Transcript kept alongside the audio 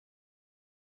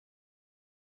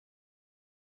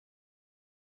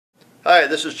Hi,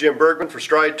 this is Jim Bergman for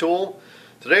Stride Tool.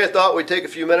 Today I thought we'd take a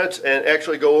few minutes and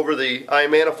actually go over the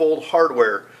iManifold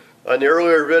hardware. In the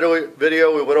earlier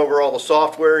video we went over all the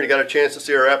software and you got a chance to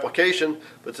see our application,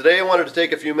 but today I wanted to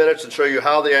take a few minutes and show you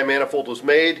how the iManifold was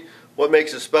made, what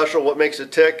makes it special, what makes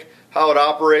it tick, how it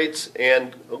operates,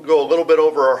 and go a little bit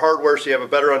over our hardware so you have a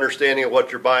better understanding of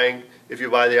what you're buying if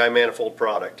you buy the iManifold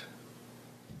product.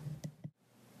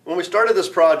 When we started this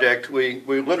project, we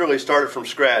literally started from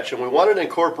scratch, and we wanted to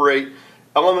incorporate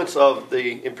elements of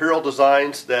the Imperial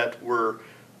designs that were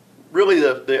really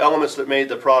the elements that made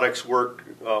the products work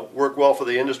well for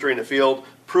the industry in the field.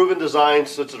 Proven designs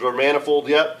such as our manifold,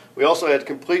 yet we also had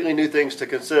completely new things to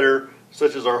consider,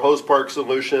 such as our hose park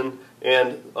solution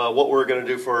and what we're going to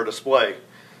do for our display.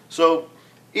 So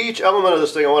each element of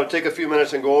this thing I want to take a few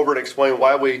minutes and go over and explain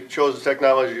why we chose the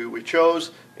technology we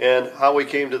chose and how we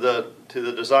came to the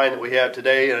design that we have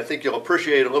today, and I think you'll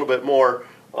appreciate a little bit more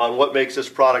on what makes this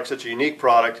product such a unique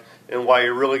product and why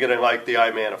you're really going to like the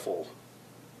iManifold.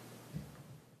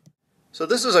 So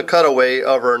this is a cutaway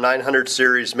of our 900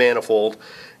 series manifold,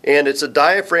 and it's a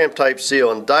diaphragm type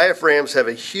seal, and diaphragms have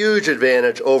a huge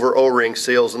advantage over O-ring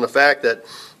seals in the fact that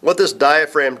what this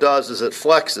diaphragm does is it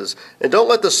flexes. And don't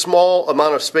let the small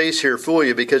amount of space here fool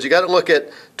you, because you got to look at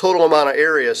total amount of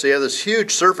area. So you have this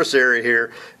huge surface area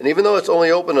here, and even though it's only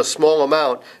open a small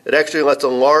amount, it actually lets a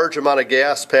large amount of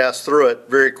gas pass through it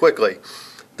very quickly.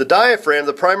 The diaphragm,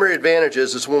 the primary advantage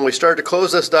is when we start to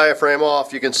close this diaphragm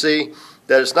off, you can see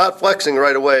that it's not flexing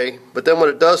right away, but then when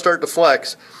it does start to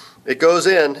flex, it goes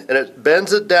in and it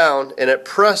bends it down and it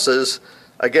presses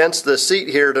against the seat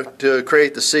here to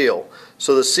create the seal.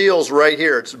 So the seal's right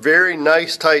here. It's a very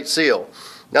nice tight seal.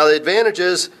 Now the advantage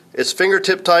is it's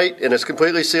fingertip tight and it's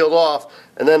completely sealed off,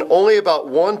 and then only about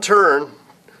one turn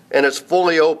and it's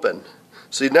fully open.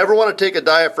 So you never want to take a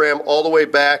diaphragm all the way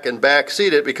back and back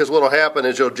seat it, because what will happen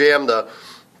is you'll jam the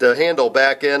handle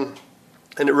back in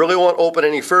and it really won't open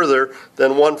any further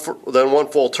than one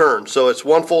full turn. So it's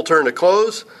one full turn to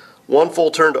close, one full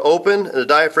turn to open, and the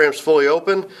diaphragm's fully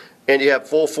open, and you have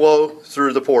full flow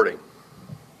through the porting.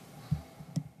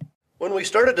 When we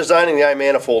started designing the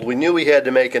iManifold, we knew we had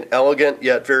to make an elegant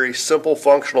yet very simple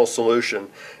functional solution,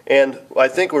 and I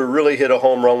think we really hit a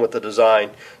home run with the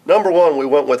design. Number one, we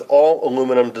went with all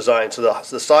aluminum design. So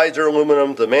the sides are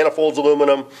aluminum, the manifold's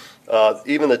aluminum,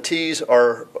 even the T's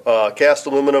are cast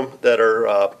aluminum that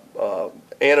are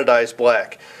anodized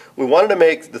black. We wanted to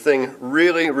make the thing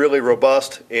really, really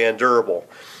robust and durable.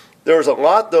 There was a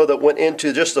lot, though, that went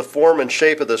into just the form and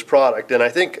shape of this product, and I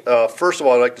think, first of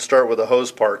all, I'd like to start with the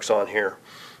hose parks on here.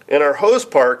 In our hose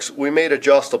parks, we made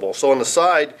adjustable. So on the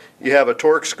side, you have a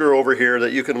torque screw over here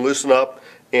that you can loosen up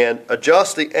and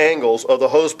adjust the angles of the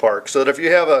hose park, so that if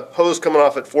you have a hose coming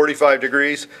off at 45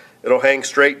 degrees, it'll hang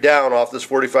straight down off this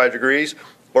 45 degrees,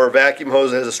 or a vacuum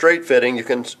hose that has a straight fitting, you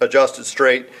can adjust it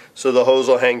straight so the hose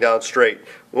will hang down straight.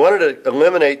 We wanted to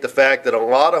eliminate the fact that a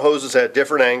lot of hoses had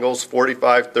different angles,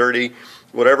 45, 30,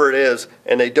 whatever it is,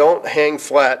 and they don't hang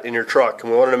flat in your truck.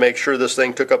 And we wanted to make sure this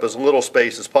thing took up as little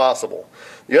space as possible.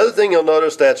 The other thing you'll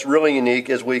notice that's really unique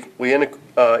is we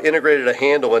integrated a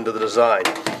handle into the design.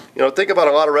 You know, think about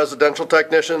a lot of residential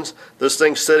technicians. This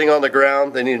thing's sitting on the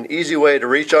ground. They need an easy way to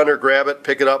reach under, grab it,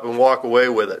 pick it up, and walk away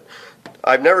with it.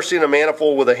 I've never seen a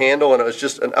manifold with a handle, and it was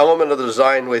just an element of the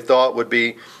design we thought would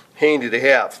be handy to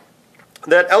have.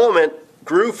 That element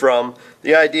grew from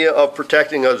the idea of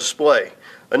protecting a display.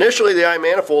 Initially, the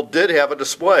iManifold did have a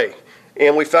display,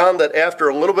 and we found that after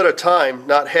a little bit of time,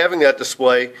 not having that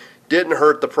display didn't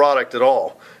hurt the product at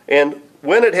all. And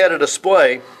when it had a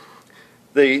display,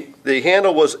 the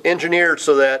handle was engineered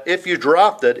so that if you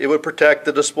dropped it, it would protect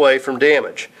the display from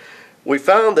damage. We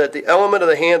found that the element of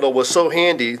the handle was so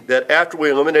handy that after we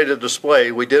eliminated the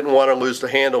display, we didn't want to lose the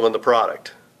handle in the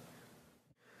product.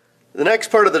 The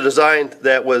next part of the design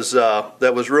that was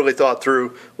really thought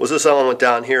through was this element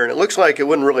down here, and it looks like it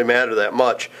wouldn't really matter that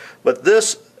much, but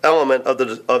this element of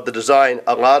the design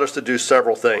allowed us to do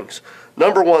several things.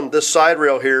 Number one, this side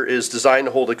rail here is designed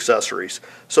to hold accessories.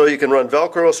 So you can run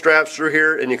Velcro straps through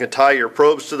here, and you can tie your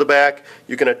probes to the back.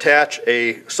 You can attach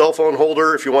a cell phone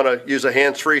holder if you want to use a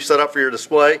hands-free setup for your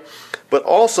display. But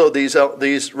also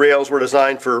these rails were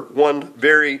designed for one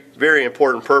very, very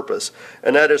important purpose,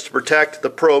 and that is to protect the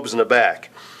probes in the back.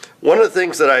 One of the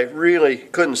things that I really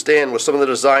couldn't stand with some of the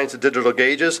designs of digital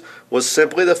gauges was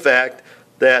simply the fact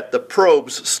that the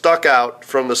probes stuck out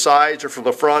from the sides or from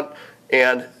the front,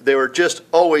 and they were just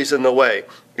always in the way.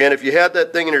 And if you had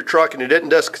that thing in your truck and you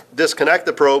didn't disconnect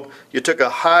the probe, you took a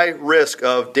high risk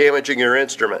of damaging your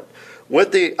instrument.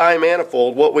 With the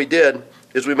iManifold, what we did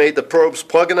is we made the probes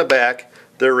plug in the back,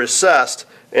 they're recessed,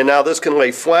 and now this can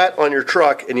lay flat on your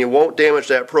truck and you won't damage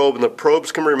that probe, and the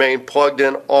probes can remain plugged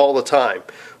in all the time.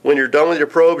 When you're done with your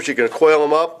probes, you can coil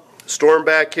them up, store them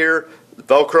back here,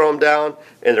 Velcro them down,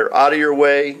 and they're out of your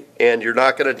way, and you're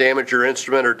not going to damage your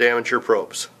instrument or damage your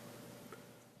probes.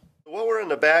 While we're in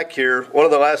the back here, one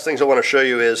of the last things I want to show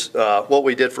you is what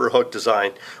we did for a hook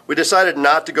design. We decided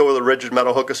not to go with a rigid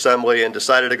metal hook assembly and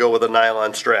decided to go with a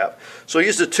nylon strap. So we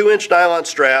used a 2-inch nylon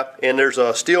strap, and there's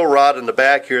a steel rod in the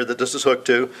back here that this is hooked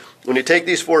to. When you take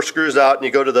these 4 screws out and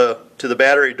you go to the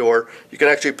battery door, you can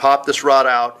actually pop this rod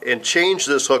out and change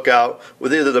this hook out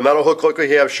with either the metal hook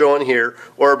we have shown here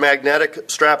or a magnetic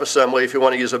strap assembly if you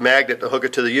want to use a magnet to hook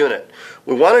it to the unit.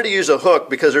 We wanted to use a hook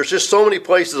because there's just so many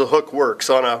places a hook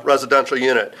works on a residential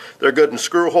unit. They're good in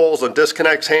screw holes and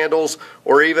disconnects handles,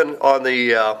 or even on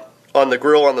the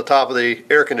grill on the top of the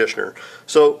air conditioner.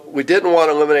 So we didn't want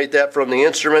to eliminate that from the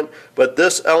instrument, but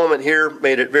this element here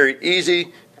made it very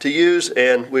easy to use,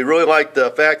 and we really liked the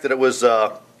fact that it was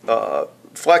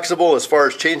flexible as far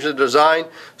as changing the design.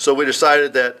 So we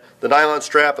decided that the nylon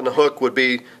strap and the hook would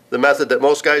be the method that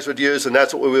most guys would use, and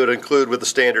that's what we would include with the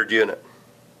standard unit.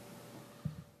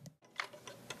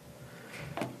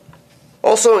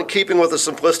 Also, in keeping with a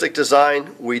simplistic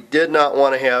design, we did not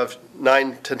want to have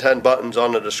 9 to 10 buttons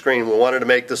on the screen. We wanted to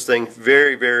make this thing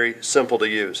very, very simple to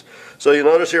use. So you'll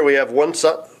notice here we have one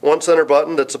center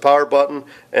button that's a power button,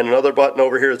 and another button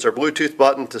over here that's our Bluetooth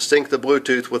button to sync the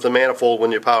Bluetooth with the manifold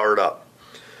when you power it up.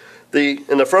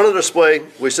 In the front of the display,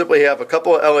 we simply have a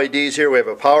couple of LEDs here. We have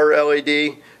a power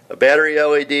LED, a battery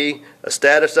LED, a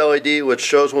status LED which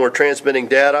shows when we're transmitting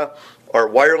data, our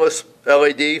wireless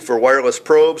LED for wireless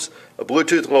probes, a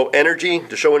Bluetooth low energy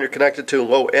to show when you're connected to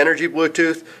low energy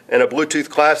Bluetooth, and a Bluetooth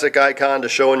classic icon to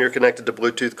show when you're connected to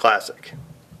Bluetooth classic.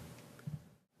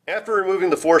 After removing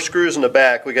the 4 screws in the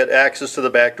back, we got access to the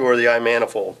back door of the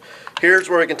iManifold. Here's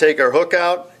where we can take our hook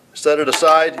out, set it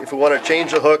aside. If we want to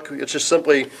change the hook, it's just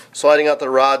simply sliding out the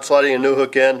rod, sliding a new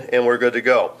hook in, and we're good to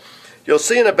go. You'll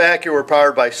see in the back here we're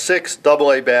powered by 6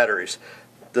 AA batteries.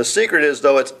 The secret is,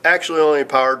 though, it's actually only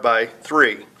powered by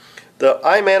 3. The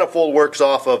iManifold works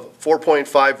off of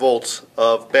 4.5 volts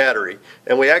of battery,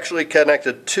 and we actually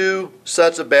connected 2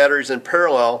 sets of batteries in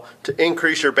parallel to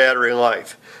increase your battery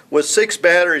life. With 6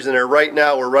 batteries in there right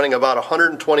now, we're running about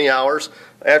 120 hours.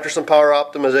 After some power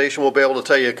optimization, we'll be able to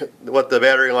tell you what the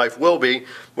battery life will be.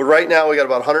 But right now, we got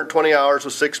about 120 hours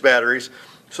with 6 batteries.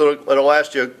 So it'll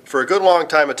last you for a good long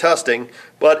time of testing.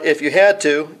 But if you had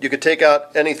to, you could take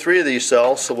out any 3 of these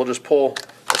cells. So we'll just pull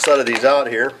a set of these out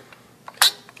here,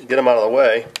 get them out of the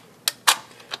way.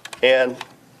 And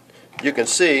you can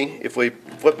see, if we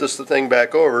flip this thing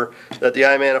back over, that the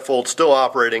iManifold's still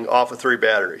operating off of 3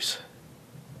 batteries.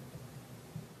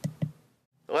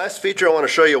 The last feature I want to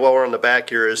show you while we're on the back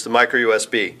here is the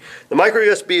MicroUSB. The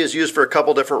MicroUSB is used for a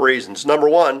couple different reasons. Number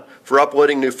one, for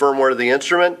uploading new firmware to the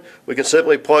instrument. We can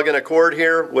simply plug in a cord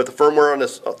here with the firmware on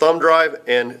this thumb drive,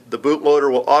 and the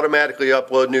bootloader will automatically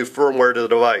upload new firmware to the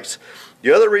device.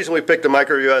 The other reason we picked the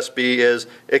MicroUSB is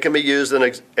it can be used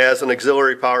as an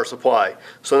auxiliary power supply.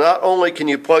 So not only can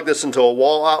you plug this into a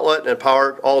wall outlet and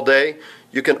power it all day,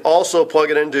 you can also plug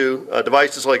it into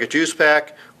devices like a juice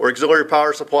pack or auxiliary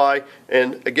power supply,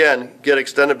 and again, get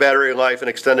extended battery life and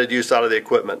extended use out of the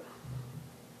equipment.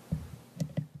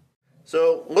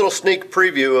 So, a little sneak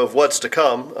preview of what's to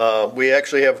come. We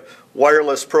actually have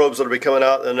wireless probes that will be coming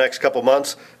out in the next couple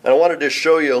months, and I wanted to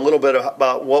show you a little bit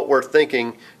about what we're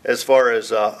thinking as far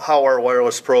as how our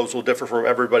wireless probes will differ from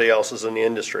everybody else's in the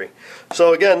industry.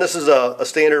 So again, this is a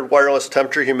standard wireless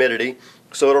temperature humidity.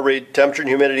 So it'll read temperature and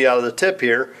humidity out of the tip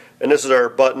here, and this is our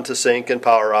button to sync and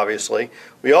power, obviously.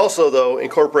 We also, though,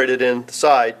 incorporated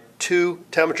inside 2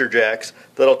 temperature jacks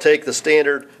that'll take the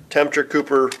standard temperature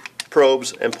Cooper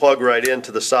probes and plug right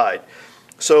into the side.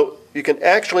 So you can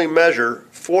actually measure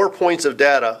 4 points of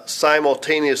data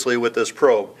simultaneously with this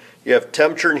probe. You have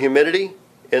temperature and humidity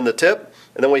in the tip,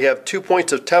 and then we have 2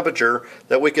 points of temperature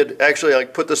that we could actually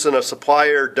put this in a supply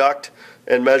air duct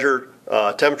and measure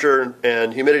temperature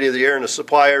and humidity of the air in a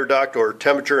supply air duct, or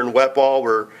temperature and wet bulb,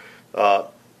 or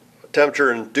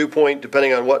temperature and dew point,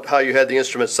 depending on how you had the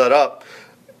instrument set up.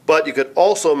 But you could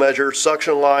also measure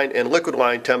suction line and liquid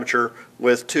line temperature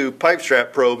with 2 pipe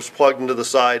strap probes plugged into the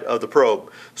side of the probe.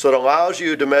 So it allows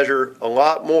you to measure a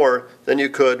lot more than you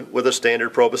could with a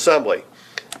standard probe assembly.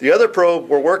 The other probe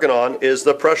we're working on is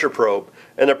the pressure probe.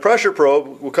 And the pressure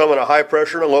probe will come in a high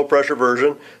pressure and a low pressure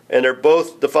version, and they're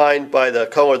both defined by the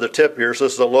color of the tip here. So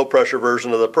this is a low pressure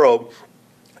version of the probe.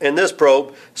 And this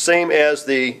probe, same as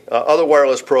the other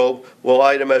wireless probe, will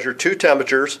allow you to measure 2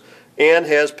 temperatures and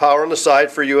has power on the side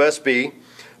for USB,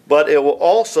 but it will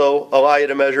also allow you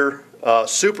to measure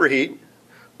superheat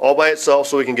all by itself,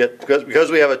 so we can get, because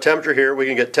we have a temperature here, we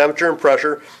can get temperature and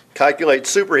pressure, calculate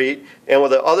superheat, and with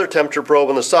the other temperature probe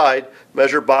on the side,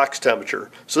 measure box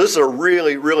temperature. So this is a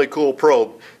really, really cool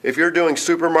probe. If you're doing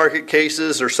supermarket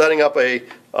cases or setting up a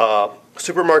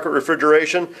supermarket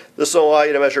refrigeration, this will allow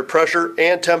you to measure pressure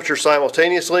and temperature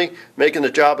simultaneously, making the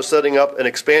job of setting up an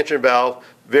expansion valve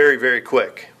very, very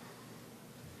quick.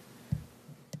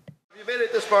 If you made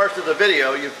it this far to the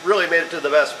video, you've really made it to the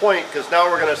best point, because now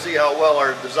we're going to see how well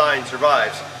our design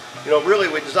survives. You know, really,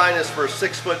 we designed this for a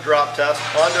 6-foot drop test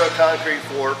onto a concrete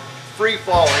floor, free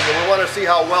falling, and we want to see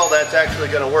how well that's actually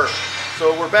going to work.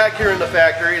 So we're back here in the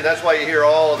factory, and that's why you hear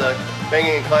all of the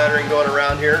banging and clattering going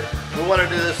around here. We want to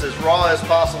do this as raw as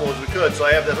possible as we could. So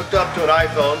I have that hooked up to an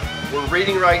iPhone. We're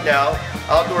reading right now,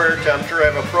 outdoor air temperature.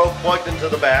 I have a probe plugged into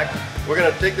the back. We're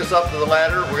going to take this up to the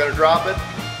ladder. We're going to drop it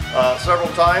several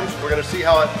times. We're going to see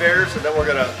how it fares, and then we're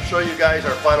going to show you guys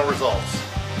our final results.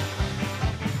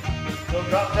 So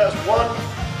drop test 1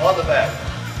 on the back.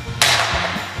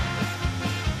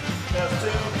 Test 2,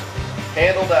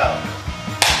 handle down.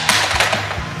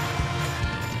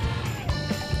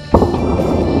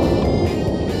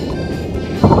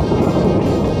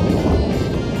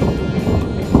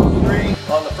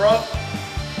 On the front.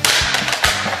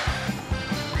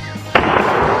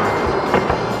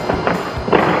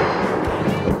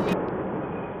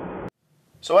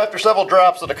 So after several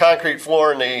drops of the concrete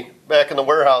floor back in the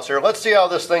warehouse here, let's see how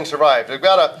this thing survived. We've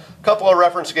got a couple of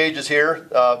reference gauges here,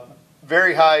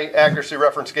 very high accuracy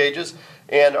reference gauges,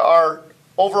 and our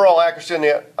overall accuracy in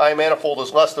the iManifold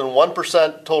is less than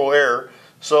 1% total error.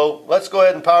 So let's go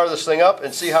ahead and power this thing up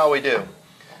and see how we do.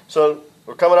 So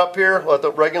we're coming up here, let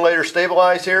the regulator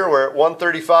stabilize here. We're at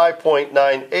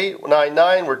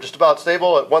 135.9899. We're just about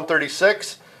stable at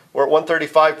 136. We're at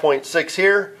 135.6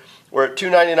 here. We're at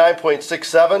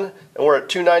 299.67, and we're at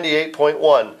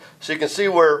 298.1. So you can see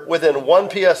we're within 1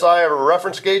 psi of our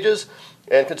reference gauges,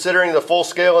 and considering the full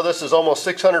scale of this is almost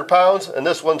 600 pounds, and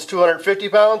this one's 250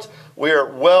 pounds, we are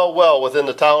well within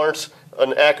the tolerance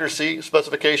and accuracy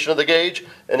specification of the gauge,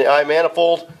 and the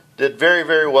iManifold did very,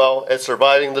 very well at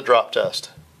surviving the drop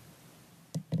test.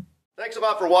 Thanks a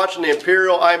lot for watching the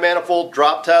Imperial iManifold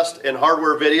drop test and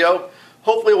hardware video.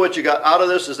 Hopefully what you got out of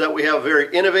this is that we have a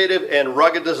very innovative and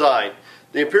rugged design.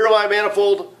 The Imperial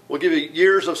iManifold will give you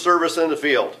years of service in the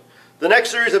field. The next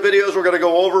series of videos we're going to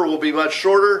go over will be much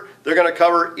shorter. They're going to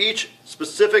cover each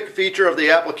specific feature of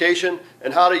the application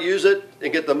and how to use it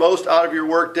and get the most out of your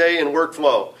workday and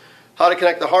workflow. How to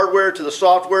connect the hardware to the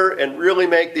software and really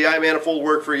make the iManifold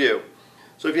work for you.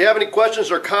 So if you have any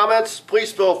questions or comments,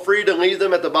 please feel free to leave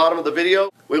them at the bottom of the video.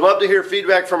 We love to hear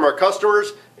feedback from our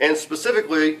customers, and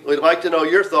specifically, we'd like to know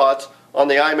your thoughts on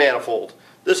the iManifold.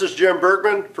 This is Jim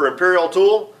Bergman for Imperial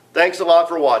Tool. Thanks a lot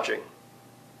for watching.